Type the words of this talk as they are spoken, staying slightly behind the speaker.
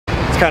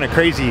kind of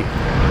crazy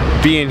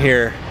being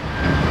here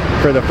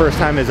for the first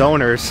time as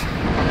owners.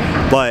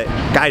 But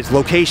guys,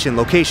 location,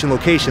 location,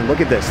 location. Look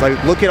at this.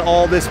 Like, look at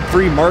all this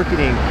free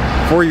marketing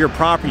for your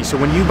property. So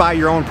when you buy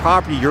your own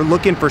property, you're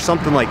looking for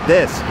something like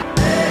this.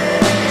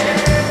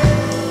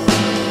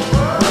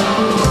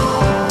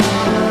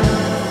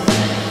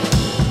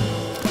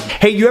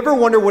 Hey, you ever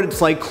wonder what it's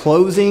like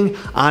closing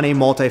on a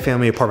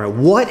multifamily apartment?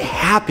 What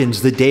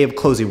happens the day of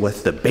closing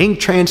with the bank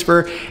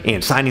transfer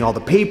and signing all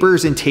the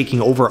papers and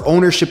taking over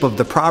ownership of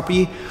the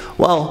property?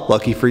 Well,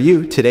 lucky for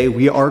you, today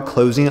we are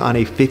closing on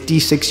a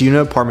 56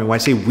 unit apartment. When I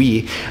say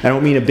we, I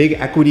don't mean a big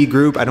equity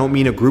group. I don't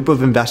mean a group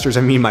of investors.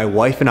 I mean my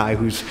wife and I,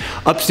 who's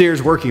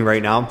upstairs working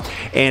right now.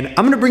 And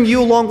I'm gonna bring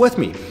you along with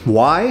me.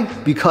 Why?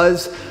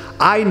 Because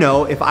I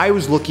know if I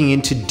was looking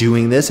into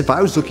doing this, if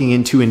I was looking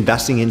into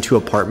investing into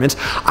apartments,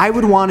 I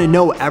would want to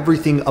know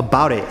everything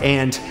about it.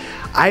 And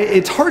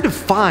it's hard to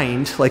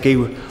find like a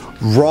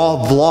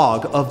raw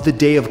vlog of the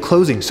day of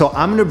closing. So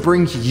I'm gonna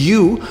bring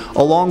you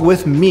along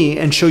with me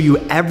and show you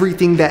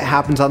everything that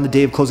happens on the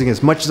day of closing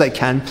as much as I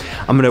can.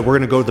 We're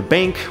gonna go to the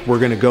bank, we're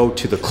gonna go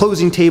to the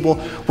closing table,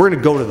 we're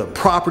gonna go to the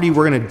property,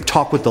 we're gonna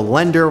talk with the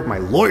lender, my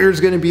lawyer's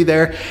gonna be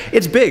there.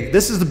 It's big.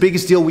 This is the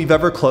biggest deal we've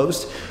ever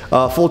closed.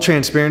 Full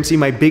transparency,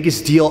 my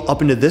biggest deal up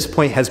until this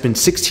point has been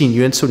 16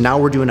 units, so now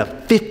we're doing a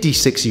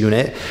 56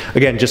 unit.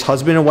 Again, just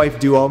husband and wife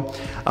duo.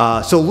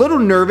 So a little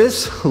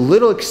nervous, a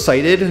little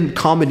excited, and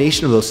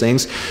combination of those things.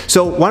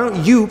 So why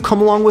don't you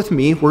come along with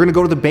me? We're gonna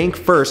go to the bank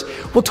first.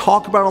 We'll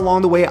talk about it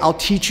along the way. I'll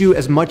teach you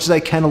as much as I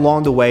can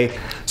along the way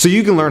so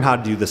you can learn how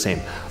to do the same.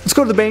 Let's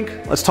go to the bank.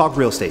 Let's talk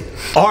real estate.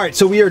 All right,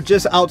 so we are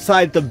just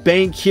outside the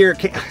bank here.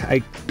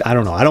 I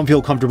don't know. I don't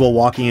feel comfortable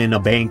walking in a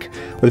bank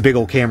with a big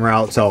old camera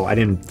out, so I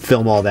didn't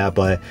film all that,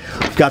 but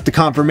I've got the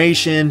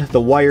confirmation, the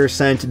wire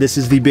sent. This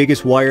is the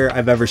biggest wire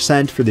I've ever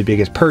sent for the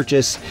biggest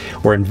purchase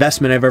or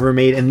investment I've ever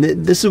made, and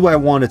this is what I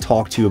want to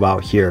talk to you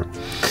about here.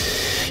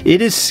 It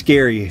is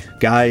scary,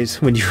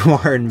 guys, when you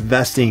are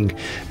investing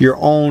your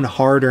own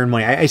hard-earned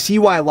money. I see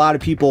why a lot of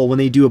people, when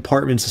they do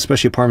apartments,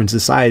 especially apartments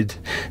this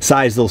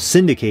size, they'll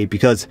syndicate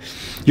because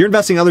you're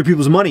investing other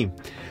people's money.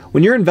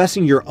 When you're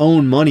investing your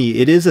own money,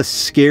 it is a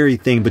scary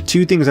thing. But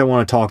two things I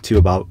want to talk to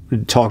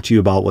you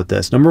about with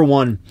this. Number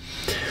one,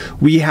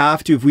 we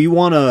have to, if we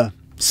want to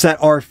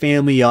set our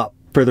family up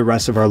for the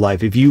rest of our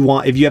life, if you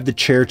have the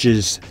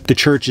charities, the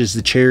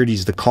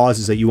charities, the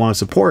causes that you want to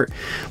support,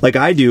 like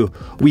I do,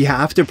 we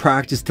have to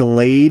practice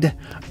delayed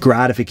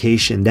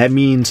gratification. That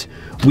means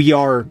we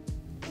are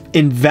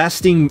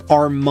investing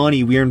our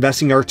money, we are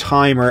investing our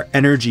time, our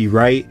energy,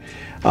 right,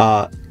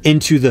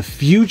 into the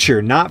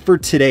future, not for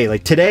today.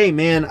 Like today,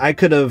 man, I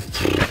could have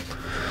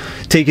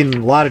taken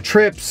a lot of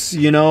trips,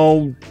 you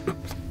know,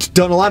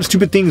 done a lot of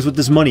stupid things with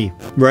this money,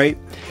 right,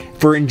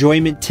 for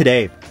enjoyment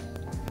today.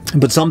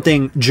 But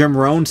something Jim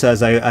Rohn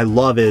says I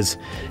love is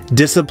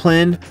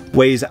discipline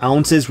weighs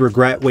ounces,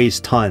 regret weighs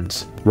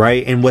tons,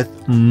 right? And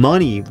with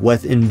money,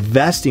 with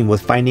investing,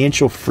 with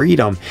financial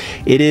freedom,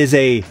 it is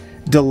a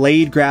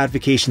delayed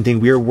gratification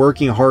thing. We are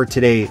working hard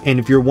today. And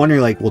if you're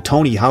wondering like, well,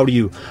 Tony, how did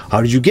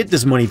you get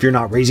this money if you're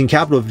not raising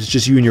capital, if it's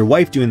just you and your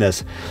wife doing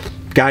this?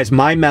 Guys,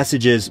 my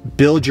message is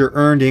build your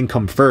earned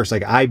income first.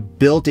 Like I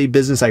built a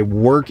business, I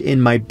work in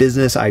my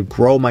business, I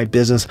grow my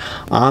business,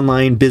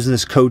 online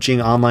business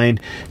coaching, online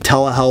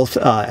telehealth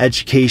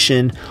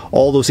education,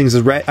 all those things.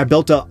 I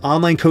built an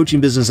online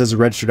coaching business as a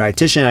registered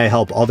dietitian. I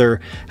help other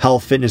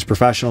health fitness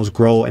professionals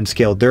grow and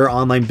scale their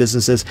online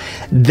businesses.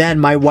 Then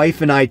my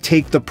wife and I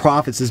take the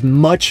profits, as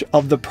much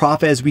of the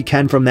profit as we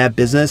can from that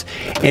business,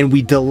 and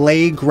we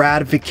delay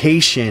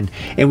gratification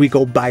and we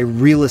go buy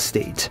real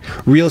estate.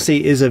 Real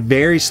estate is a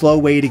very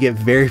slow way to get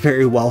very,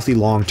 very wealthy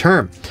long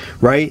term,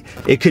 right?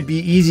 It could be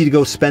easy to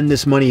go spend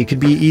this money. It could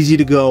be easy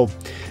to go,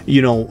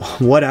 you know,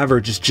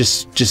 whatever,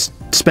 just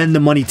spend the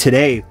money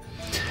today.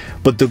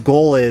 But the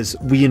goal is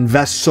we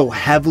invest so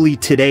heavily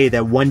today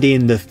that one day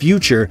in the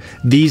future,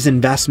 these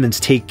investments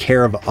take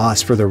care of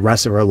us for the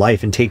rest of our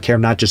life and take care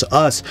of not just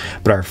us,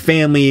 but our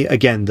family,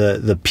 again,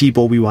 the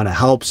people we want to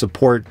help,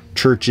 support,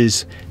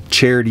 churches,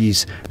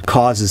 charities,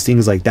 causes,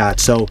 things like that.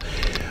 So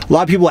a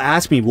lot of people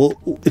ask me, well,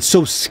 it's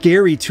so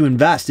scary to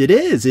invest. It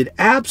is. It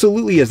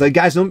absolutely is. Like,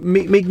 guys, don't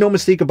make no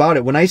mistake about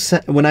it. When I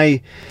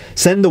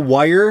send the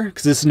wire,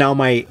 because this is now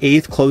my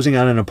 8th closing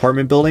on an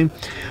apartment building,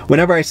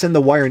 whenever I send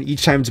the wire and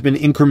each time it's been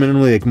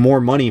incrementally like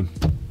more money,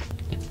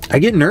 I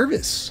get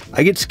nervous.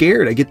 I get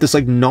scared. I get this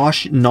like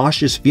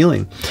nauseous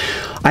feeling.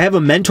 I have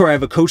a mentor, I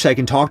have a coach that I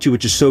can talk to,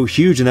 which is so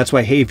huge. And that's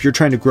why, hey, if you're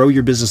trying to grow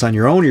your business on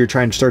your own, or you're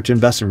trying to start to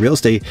invest in real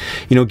estate,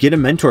 you know, get a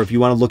mentor. If you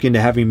want to look into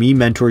having me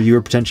mentor you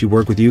or potentially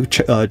work with you,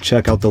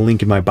 check out the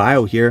link in my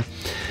bio here.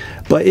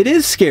 But it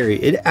is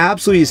scary. It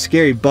absolutely is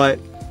scary. But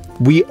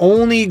we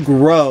only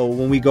grow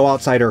when we go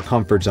outside our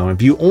comfort zone.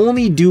 If you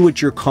only do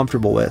what you're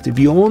comfortable with, if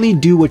you only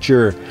do what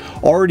you're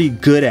already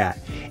good at,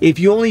 if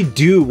you only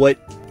do what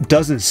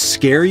doesn't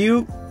scare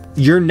you,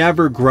 you're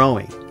never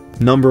growing,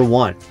 number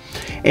one.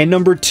 And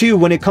number two,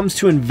 when it comes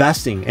to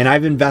investing, and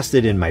I've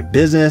invested in my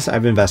business,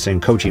 I've invested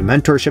in coaching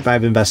mentorship,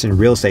 I've invested in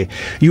real estate,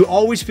 you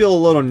always feel a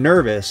little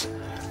nervous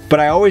but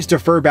I always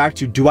defer back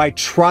to, do I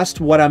trust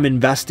what I'm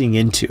investing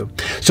into?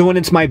 So when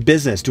it's my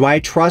business, do I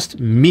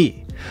trust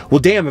me? Well,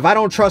 damn, if I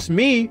don't trust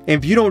me,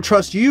 and if you don't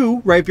trust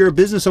you, right? If you're a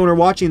business owner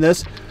watching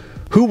this,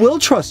 who will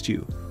trust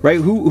you, right?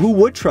 Who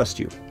would trust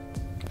you?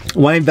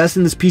 When I invest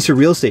in this piece of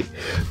real estate,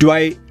 do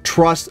I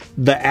trust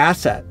the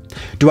asset?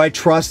 Do I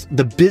trust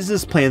the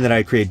business plan that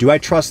I create? Do I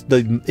trust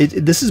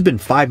this has been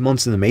 5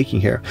 months in the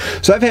making here.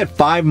 So I've had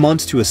 5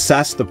 months to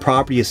assess the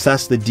property,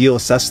 assess the deal,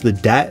 assess the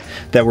debt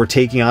that we're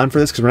taking on for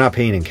this, because we're not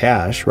paying in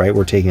cash, right?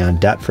 We're taking on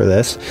debt for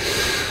this.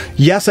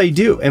 Yes, I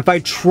do. If I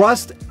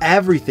trust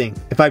everything,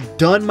 if I've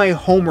done my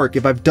homework,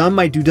 if I've done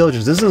my due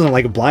diligence, this isn't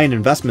like a blind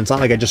investment. It's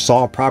not like I just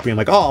saw a property. I'm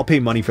like, oh, I'll pay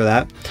money for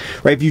that,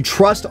 right? If you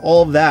trust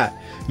all of that,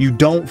 you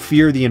don't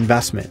fear the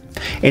investment.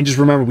 And just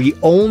remember, we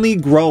only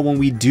grow when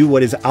we do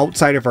what is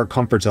outside of our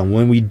comfort zone,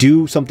 when we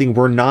do something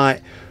we're not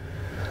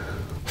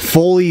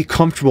fully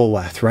comfortable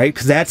with, right?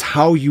 Because that's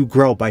how you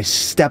grow, by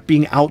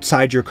stepping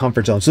outside your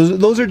comfort zone. So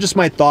those are just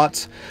my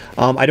thoughts.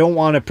 I don't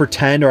want to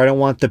pretend, or I don't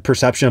want the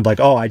perception of like,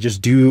 oh, I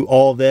just do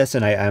all this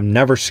and I'm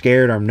never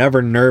scared, or I'm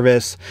never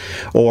nervous,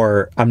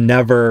 or I'm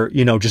never,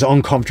 you know, just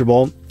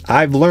uncomfortable.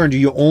 I've learned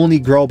you only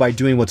grow by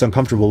doing what's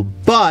uncomfortable,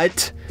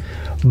 but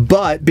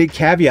big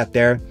caveat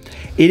there,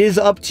 it is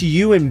up to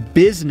you in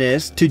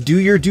business to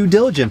do your due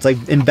diligence. Like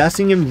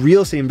investing in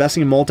real estate,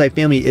 investing in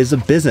multifamily is a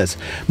business.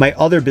 My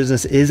other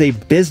business is a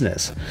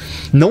business.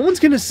 No one's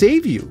going to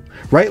save you,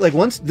 right? Like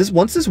once this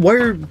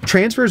wire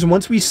transfers, and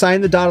once we sign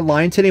the dotted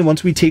line today,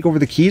 once we take over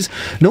the keys,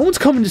 no one's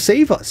coming to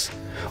save us.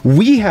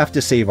 We have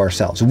to save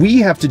ourselves. We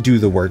have to do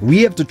the work.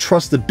 We have to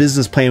trust the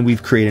business plan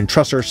we've created, and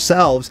trust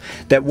ourselves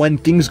that when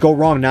things go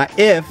wrong, not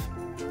if,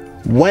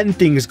 when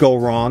things go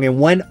wrong and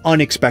when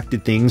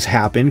unexpected things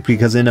happen,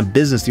 because in a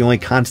business, the only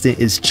constant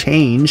is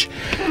change,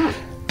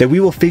 that we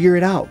will figure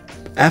it out.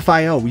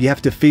 FIO, we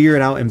have to figure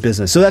it out in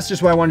business. So that's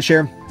just what I want to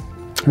share.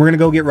 We're going to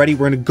go get ready.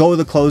 We're going to go to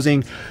the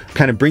closing,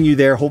 kind of bring you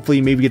there. Hopefully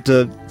maybe get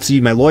to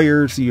see my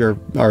lawyer, see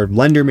our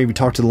lender, maybe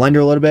talk to the lender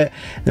a little bit,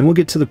 and then we'll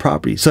get to the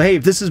property. So, hey,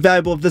 if this is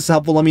valuable, if this is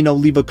helpful, let me know.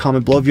 Leave a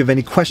comment below. If you have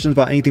any questions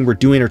about anything we're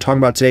doing or talking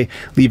about today,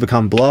 leave a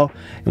comment below,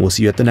 and we'll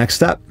see you at the next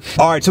step.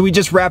 All right, so we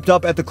just wrapped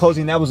up at the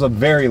closing. That was a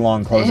very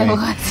long closing. It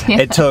was, yeah.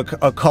 It took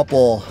a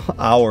couple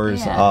hours,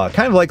 yeah.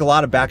 Kind of like a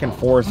lot of back and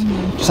forth,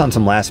 just on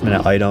some last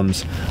minute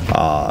items.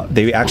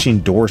 They actually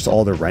endorsed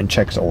all the rent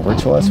checks over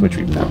to us, which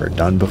we've never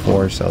done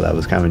before, so that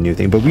was kind of a new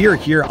thing. But we are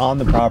here on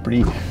the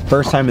property,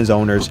 first time as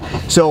owners.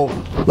 So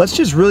let's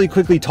just really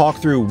quickly talk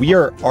through. We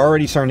are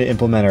already starting to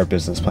implement our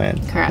business plan.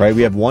 Correct. Right?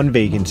 We have one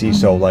vacancy.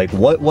 So like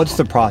what's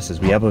the process?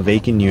 We have a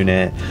vacant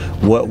unit.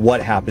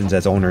 What happens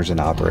as owners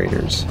and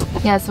operators?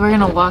 Yeah, so we're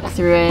gonna walk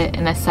through it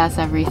and assess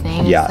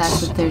everything. Yes.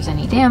 Assess if there's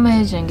any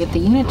damage and get the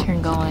unit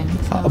turn going.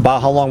 So.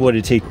 About how long would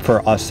it take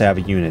for us to have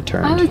a unit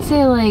turned? I would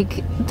say,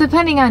 like,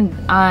 depending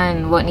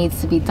on what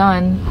needs to be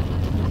done,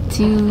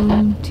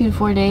 2 to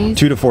 4 days.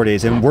 2 to 4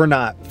 days, and we're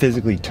not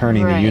physically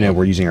turning the unit.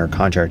 We're using our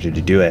contractor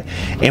to do it.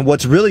 And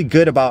what's really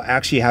good about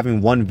actually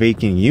having one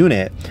vacant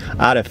unit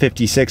out of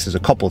 56 is a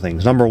couple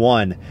things. Number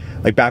one,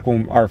 like back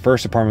when our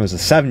first apartment was a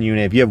 7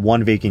 unit, if you have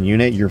one vacant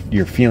unit, you're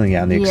feeling it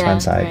on the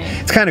expense side.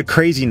 It's kind of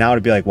crazy now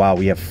to be like, wow,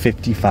 we have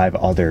 55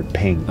 other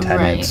paying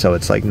tenants, so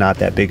it's like not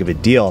that big of a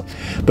deal.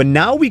 But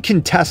now we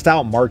can test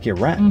out market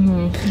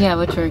rent. Yeah,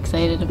 which we're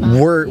excited about.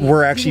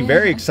 We're actually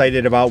very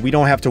excited about. We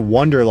don't have to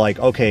wonder like,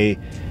 okay,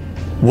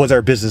 was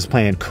our business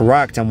plan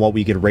correct on what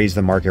we could raise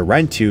the market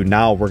rent to?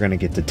 Now we're gonna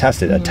get to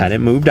test it. A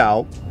tenant moved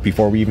out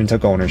before we even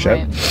took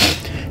ownership.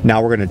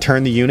 Now we're gonna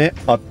turn the unit,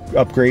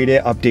 upgrade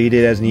it, update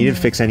it as needed,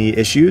 fix any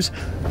issues,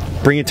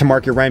 bring it to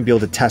market rent, be able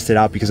to test it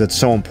out, because it's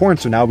so important.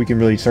 So now we can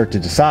really start to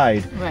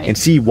decide and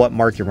see what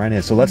market rent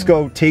is. So let's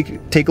go take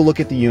a look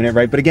at the unit,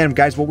 right? But again,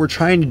 guys, what we're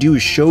trying to do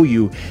is show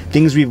you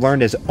things we've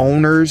learned as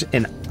owners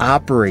and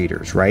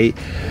operators, right?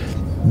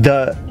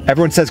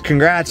 Everyone says,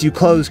 congrats, you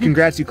close,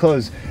 congrats, you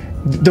close.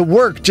 The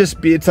work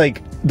it's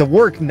like the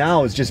work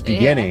now is just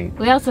beginning.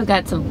 We also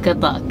got some good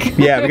luck.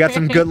 Yeah, we got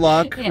some good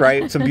luck,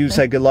 right? Some people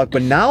said good luck,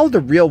 but now the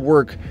real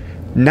work,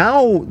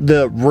 now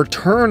the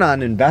return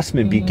on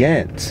investment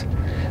begins.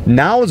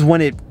 Now is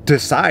when it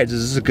decides,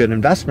 is this a good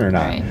investment or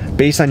not?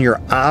 Based on your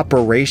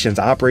operations.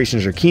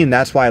 Operations are key, and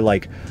that's why,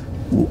 like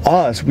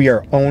us, we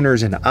are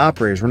owners and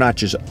operators. We're not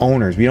just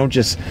owners. We don't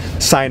just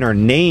sign our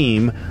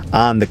name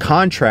on the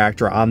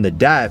contract or on the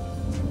debt.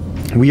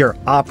 We are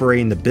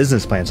operating the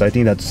business plan. So I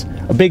think that's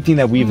a big thing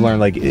that we've learned.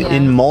 Like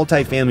in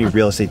multifamily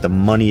real estate, the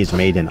money is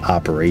made in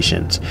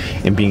operations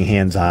and being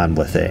hands-on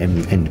with it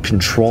and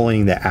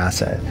controlling the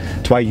asset.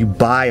 That's why you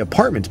buy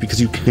apartments,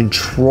 because you can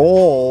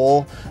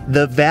control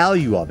the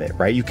value of it,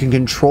 right? You can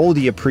control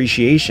the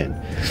appreciation.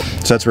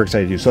 So that's what we're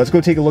excited to do. So let's go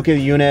take a look at a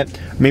unit,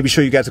 maybe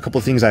show you guys a couple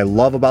of things I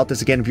love about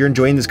this. Again, if you're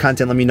enjoying this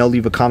content, let me know,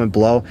 leave a comment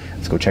below.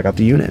 Let's go check out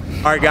the unit.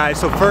 All right,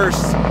 guys, so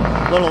first,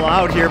 a little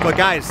loud here, but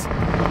guys,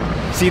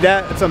 see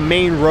that? It's a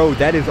main road.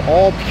 That is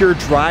all pure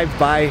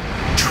drive-by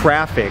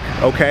traffic,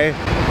 okay?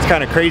 It's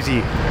kind of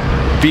crazy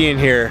being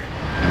here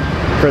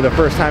for the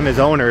first time as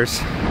owners.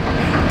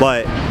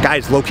 But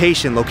guys,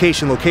 location,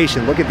 location,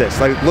 location. Look at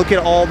this. Like, look at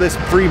all this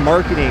free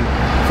marketing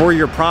for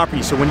your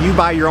property. So when you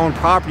buy your own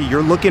property,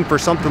 you're looking for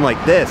something like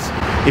this.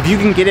 If you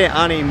can get it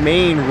on a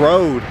main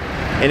road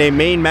in a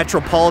main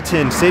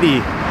metropolitan city,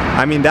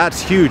 I mean, that's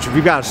huge.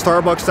 We've got a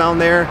Starbucks down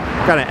there,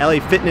 got an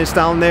LA Fitness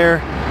down there.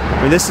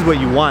 I mean, this is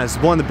what you want. It's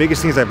one of the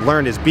biggest things I've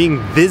learned is being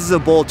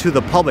visible to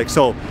the public.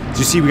 So as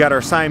you see, we got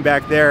our sign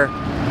back there.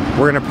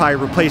 We're gonna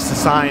probably replace the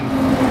sign.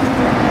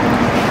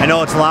 I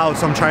know it's loud,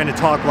 so I'm trying to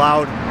talk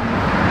loud,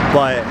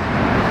 but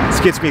this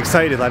gets me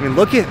excited. I mean,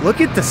 look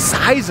at the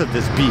size of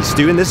this beast,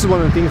 dude. And this is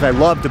one of the things I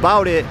loved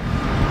about it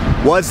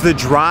was the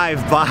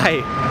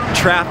drive-by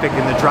traffic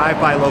and the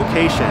drive-by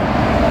location.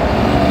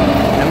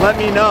 And let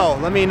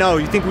me know,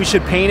 you think we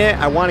should paint it?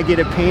 I wanna get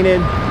it painted,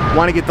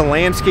 wanna get the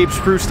landscape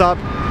spruced up,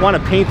 wanna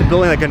paint the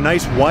building like a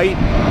nice white,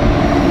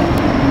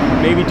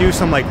 maybe do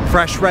some like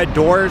fresh red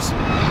doors,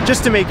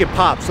 just to make it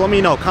pop. So let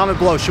me know, comment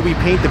below, should we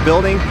paint the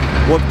building?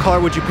 What color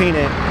would you paint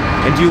it?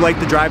 And do you like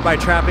the drive-by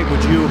traffic?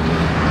 Would you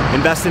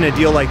invest in a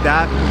deal like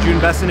that? Would you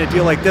invest in a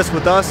deal like this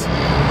with us?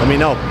 Let me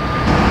know.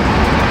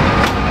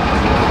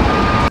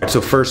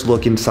 So first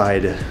look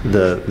inside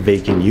the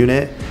vacant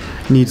unit.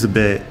 Needs a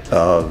bit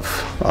of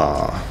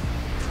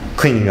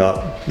cleaning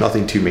up,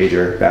 nothing too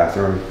major.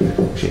 Bathroom,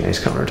 actually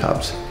nice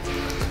countertops.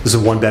 This is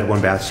 1 bed,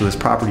 1 bath, so this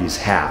property is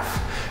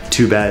half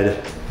 2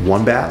 bed,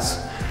 1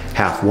 bath,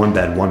 half 1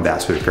 bed, 1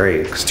 bath, so it's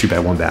great because 2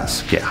 bed, 1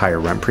 baths get higher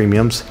rent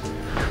premiums.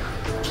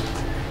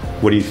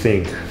 What do you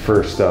think?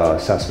 First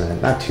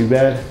assessment, not too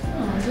bad.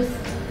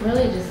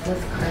 Really just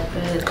this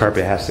carpet.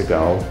 Carpet has to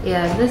go.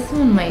 Yeah, this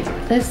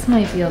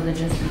might be able to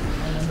just be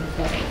cleaned,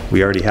 but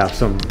we already have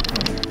some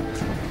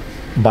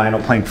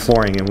vinyl plank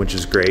flooring in, which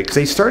is great because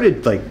they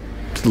started like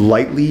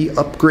lightly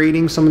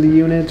upgrading some of the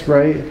units,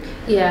 right?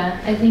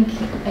 Yeah, I think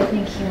he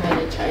might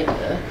have tried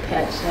to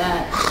patch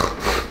that.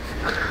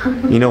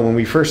 You know, when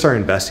we first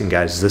started investing,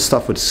 guys, this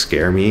stuff would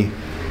scare me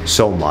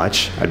so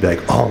much. I'd be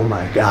like, oh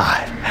my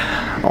god,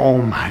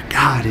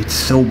 it's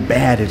so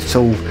bad, it's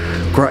so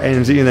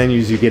and then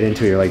as you get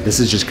into it, you're like, this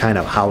is just kind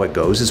of how it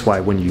goes. It's why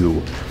when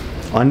you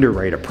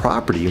underwrite a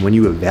property, when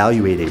you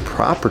evaluate a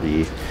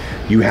property,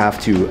 you have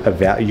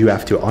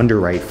to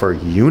underwrite for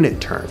unit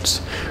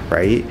turns,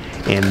 right?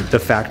 And the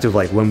fact of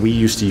like when we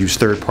used to use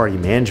third-party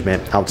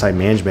management, outside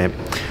management,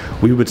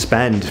 we would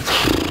spend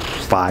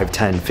 5,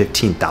 10,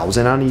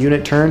 15,000 on a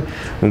unit turn.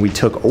 When we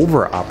took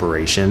over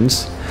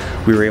operations,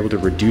 we were able to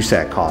reduce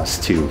that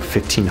cost to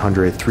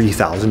 $1,500,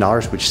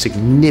 $3,000, which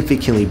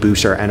significantly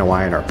boosts our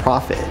NOI and our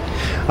profit.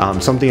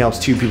 Something else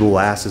too people will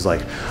ask is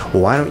like,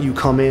 well, why don't you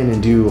come in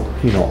and do,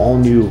 you know, all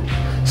new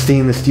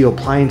stainless steel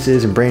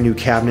appliances and brand new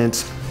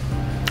cabinets?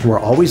 We're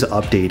always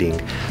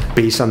updating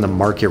based on the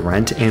market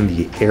rent and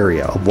the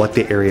area of what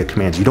the area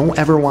commands. You don't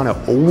ever want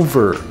to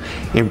over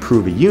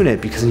improve a unit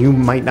because you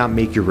might not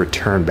make your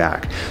return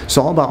back. It's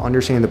all about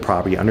understanding the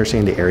property,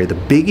 understanding the area. The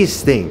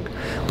biggest thing,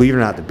 believe it or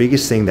not, the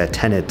biggest thing that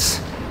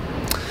tenants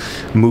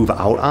move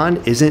out on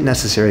isn't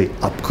necessarily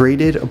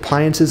upgraded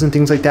appliances and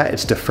things like that.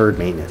 It's deferred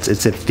maintenance.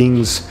 It's if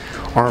things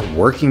aren't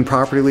working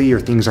properly or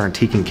things aren't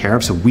taken care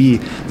of. So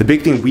the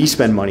big thing we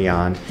spend money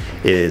on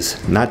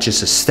is not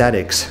just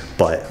aesthetics,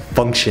 but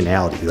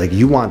functionality. Like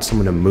you want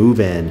someone to move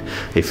in,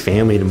 a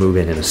family to move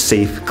in a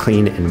safe,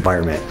 clean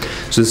environment.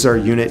 So this is our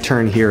unit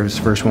turn here. This is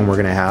the first one we're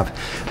gonna have.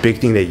 Big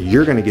thing that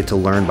you're gonna get to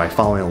learn by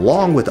following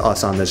along with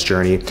us on this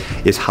journey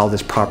is how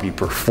this property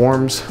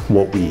performs,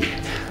 what we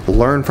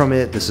learn from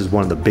it. This is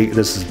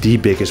the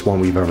biggest one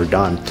we've ever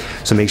done.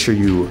 So make sure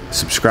you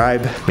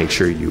subscribe, make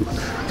sure you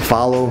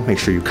follow, make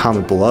sure you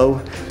comment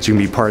below so you can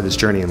be part of this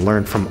journey and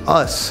learn from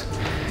us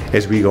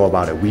as we go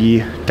about it.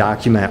 We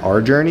document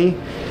our journey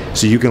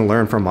so you can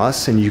learn from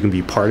us and you can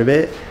be part of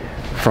it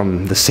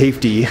from the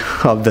safety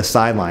of the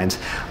sidelines.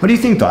 What do you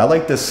think though? I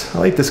like this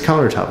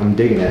countertop. I'm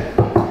digging it.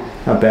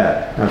 Not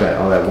bad, not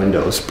bad. Oh, that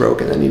window is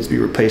broken. That needs to be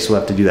replaced. We'll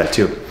have to do that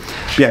too.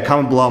 But yeah,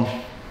 comment below.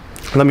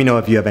 Let me know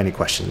if you have any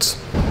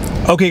questions.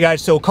 Okay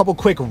guys, so a couple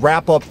quick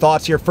wrap-up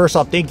thoughts here. First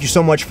off, thank you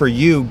so much for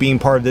you being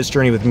part of this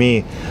journey with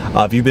me.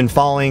 If you've been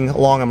following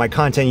along on my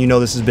content, you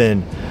know this has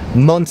been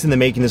months in the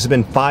making. This has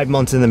been 5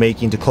 months in the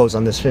making to close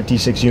on this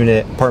 56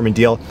 unit apartment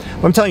deal.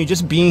 But I'm telling you,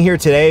 just being here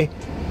today,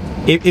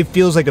 it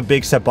feels like a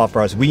big step up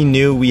for us. We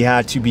knew we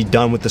had to be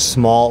done with the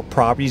small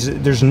properties.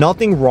 There's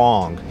nothing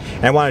wrong,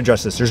 and I want to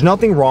address this, there's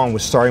nothing wrong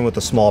with starting with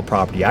a small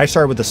property. I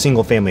started with a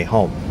single family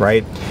home,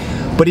 right?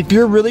 But if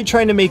you're really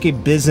trying to make a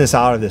business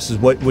out of this,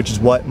 which is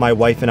what my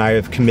wife and I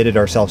have committed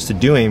ourselves to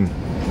doing,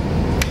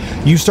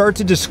 you start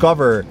to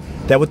discover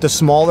that with the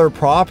smaller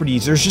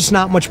properties, there's just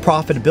not much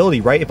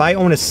profitability, right? If I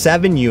own a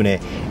 7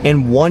 unit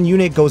and 1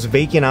 unit goes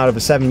vacant out of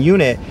a 7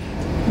 unit,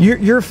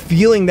 you're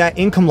feeling that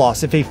income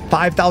loss. If a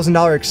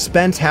 $5,000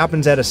 expense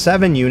happens at a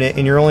 7 unit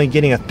and you're only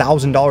getting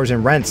 $1,000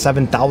 in rent,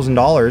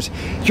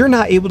 $7,000, you're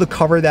not able to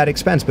cover that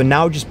expense. But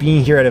now just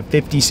being here at a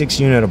 56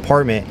 unit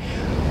apartment,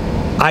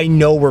 I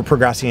know we're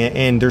progressing it,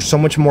 and there's so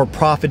much more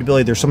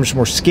profitability, there's so much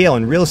more scale,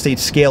 and real estate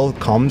scale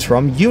comes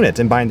from units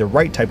and buying the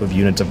right type of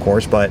units, of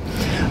course. But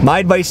my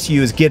advice to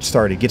you is get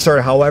started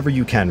however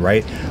you can,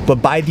 right? But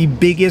buy the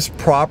biggest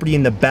property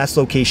in the best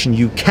location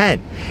you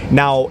can.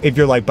 Now, if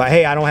you're like, but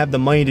hey, I don't have the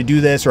money to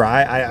do this, or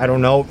I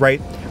don't know,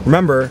 right?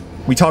 Remember,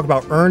 we talk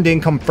about earned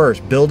income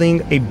first,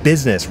 building a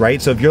business, right?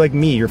 So if you're like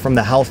me, you're from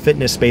the health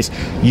fitness space,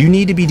 you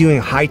need to be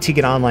doing high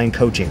ticket online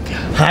coaching.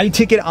 High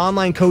ticket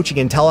online coaching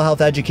and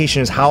telehealth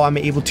education is how I'm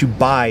able to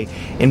buy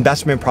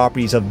investment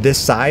properties of this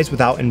size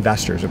without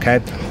investors, okay?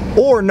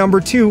 Or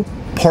number two,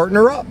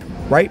 partner up,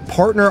 right?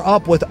 Partner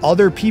up with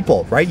other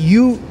people, right?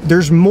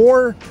 There's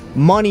more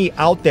money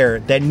out there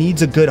that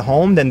needs a good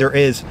home than there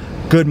is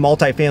good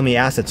multifamily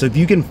assets. So if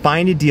you can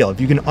find a deal,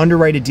 if you can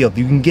underwrite a deal, if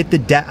you can get the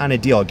debt on a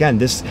deal, again,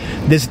 this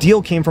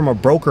deal came from a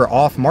broker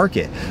off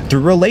market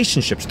through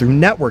relationships, through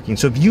networking.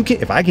 So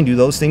if I can do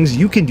those things,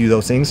 you can do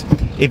those things.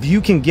 If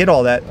you can get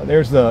all that,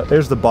 there's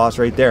the boss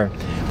right there.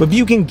 But if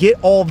you can get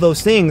all of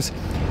those things,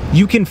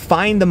 you can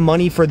find the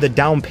money for the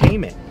down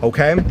payment,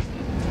 okay?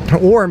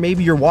 Or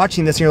maybe you're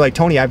watching this and you're like,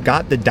 Tony, I've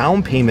got the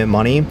down payment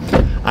money,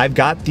 I've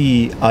got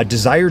the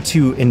desire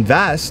to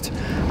invest,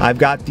 I've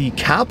got the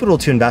capital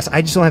to invest,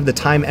 I just don't have the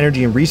time,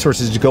 energy, and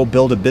resources to go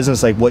build a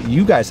business like what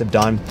you guys have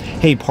done.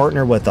 Hey,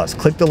 partner with us.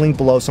 Click the link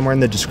below somewhere in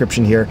the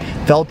description here,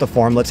 fill out the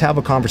form, let's have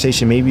a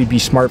conversation. Maybe it'd be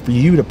smart for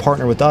you to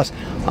partner with us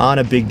on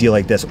a big deal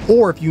like this.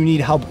 Or if you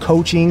need help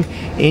coaching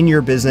in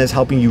your business,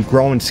 helping you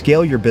grow and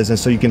scale your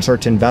business so you can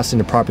start to invest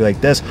in a property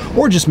like this,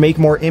 or just make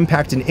more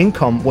impact and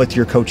income with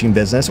your coaching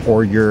business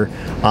or your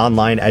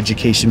online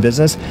education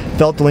business,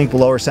 fill out the link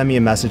below or send me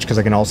a message because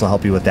I can also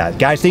help you with that.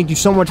 Guys, thank you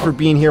so much for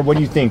being here. What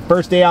do you think?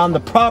 First day on the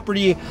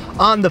property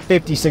on the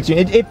 56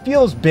 unit. It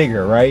feels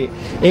bigger, right?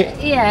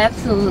 Yeah,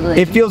 absolutely.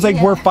 It feels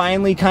like we're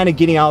finally kind of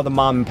getting out of the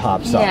mom and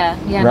pop stuff.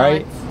 Yeah,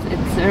 right? No,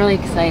 it's really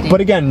exciting.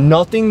 But again,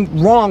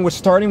 nothing wrong with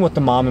starting with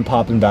the mom and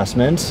pop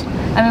investments.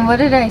 I mean, what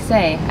did I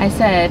say? I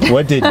said...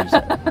 What did you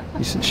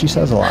say? She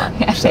says a lot.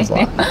 She says a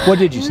lot. What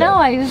did you say? No,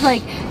 I was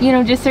like, you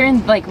know, just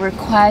certain like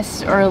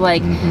requests or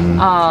like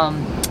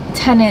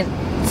tenant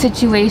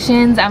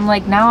situations. I'm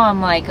like, now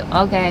I'm like,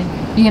 okay,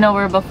 you know,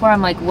 where before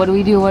I'm like, what do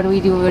we do? What do we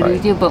do? What do we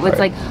do? But it's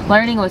like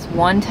learning with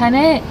one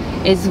tenant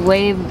is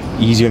way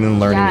easier than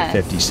learning with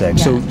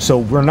 56. Yes. So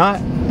we're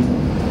not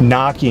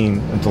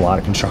knocking, there's a lot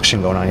of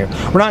construction going on here.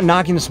 We're not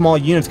knocking the small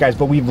units, guys,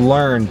 but we've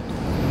learned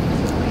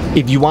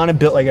if you want to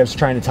build, like I was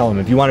trying to tell them,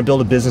 if you want to build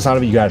a business out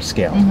of it, you got to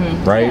scale,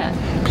 right?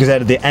 Yeah. Because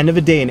at the end of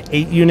the day, an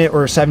 8 unit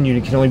or a 7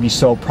 unit can only be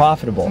so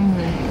profitable.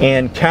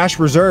 And cash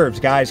reserves,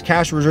 guys,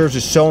 cash reserves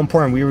is so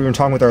important. We were even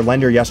talking with our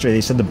lender yesterday.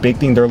 They said the big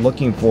thing they're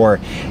looking for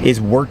is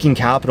working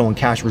capital and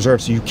cash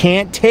reserves. So you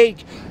can't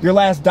take your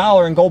last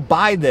dollar and go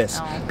buy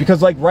this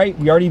because like, right,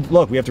 we already,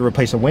 look, we have to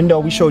replace a window.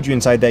 We showed you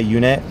inside that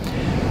unit.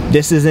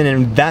 This is an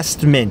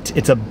investment.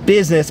 It's a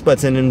business, but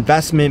it's an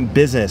investment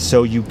business.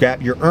 So you got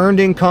your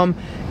earned income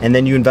and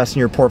then you invest in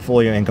your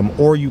portfolio income,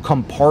 or you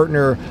come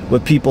partner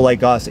with people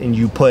like us and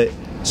you put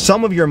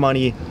some of your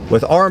money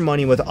with our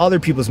money, with other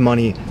people's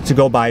money to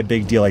go buy a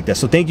big deal like this.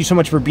 So thank you so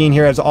much for being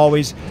here. As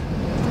always,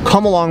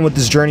 come along with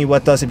this journey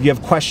with us. If you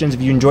have questions,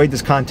 if you enjoyed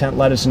this content,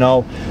 let us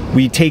know.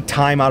 We take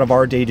time out of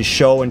our day to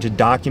show and to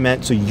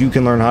document so you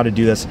can learn how to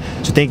do this.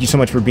 So thank you so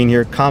much for being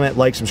here. Comment,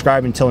 like,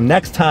 subscribe. Until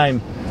next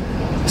time,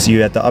 see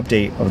you at the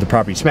update of the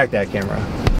property. Smack that camera.